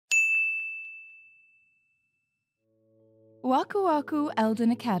Waku Waku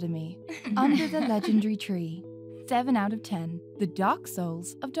Elden Academy, Under the Legendary Tree, 7 out of 10, The Dark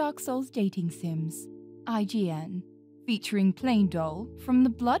Souls of Dark Souls Dating Sims, IGN, featuring Plain Doll from the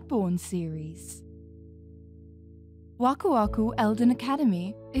Bloodborne series. Waku Waku Elden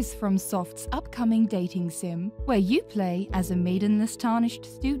Academy is from Soft's upcoming dating sim, where you play as a maidenless Tarnished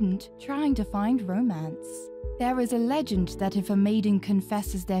student trying to find romance. There is a legend that if a maiden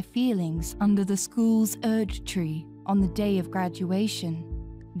confesses their feelings under the school's Erd tree on the day of graduation,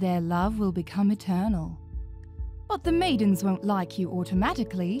 their love will become eternal. But the maidens won't like you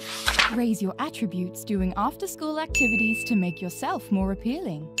automatically. Raise your attributes doing after-school activities to make yourself more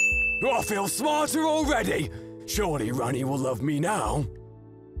appealing. I feel smarter already! Surely Rani will love me now.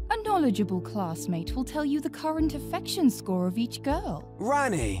 A knowledgeable classmate will tell you the current affection score of each girl.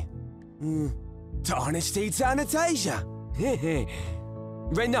 Rani? Tarnished eats Anastasia.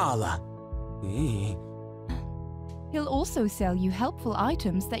 Renala. He'll also sell you helpful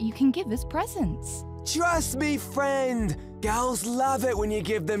items that you can give as presents. Trust me, friend. Girls love it when you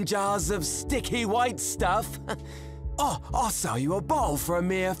give them jars of sticky white stuff. Oh, I'll sell you a bowl for a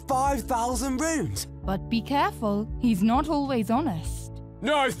mere 5,000 runes. But be careful, he's not always honest.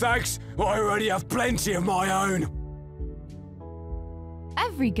 No thanks, I already have plenty of my own.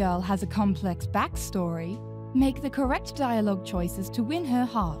 Every girl has a complex backstory. Make the correct dialogue choices to win her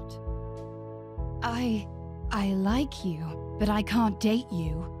heart. I like you, but I can't date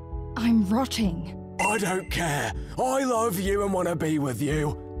you. I'm rotting. I don't care. I love you and want to be with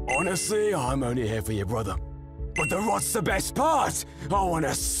you. Honestly, I'm only here for your brother. But the rot's the best part. I want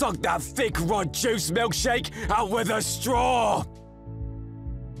to suck that thick rot juice milkshake out with a straw.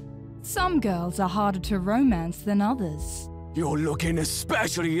 Some girls are harder to romance than others. You're looking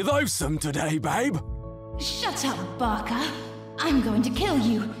especially loathsome today, babe. Shut up, Barker. I'm going to kill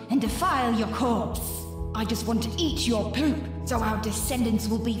you and defile your corpse. I just want to eat your poop, so our descendants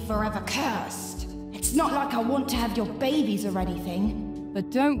will be forever cursed. It's not like I want to have your babies or anything.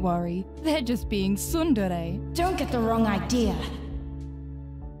 But don't worry, they're just being tsundere. Don't get the wrong idea.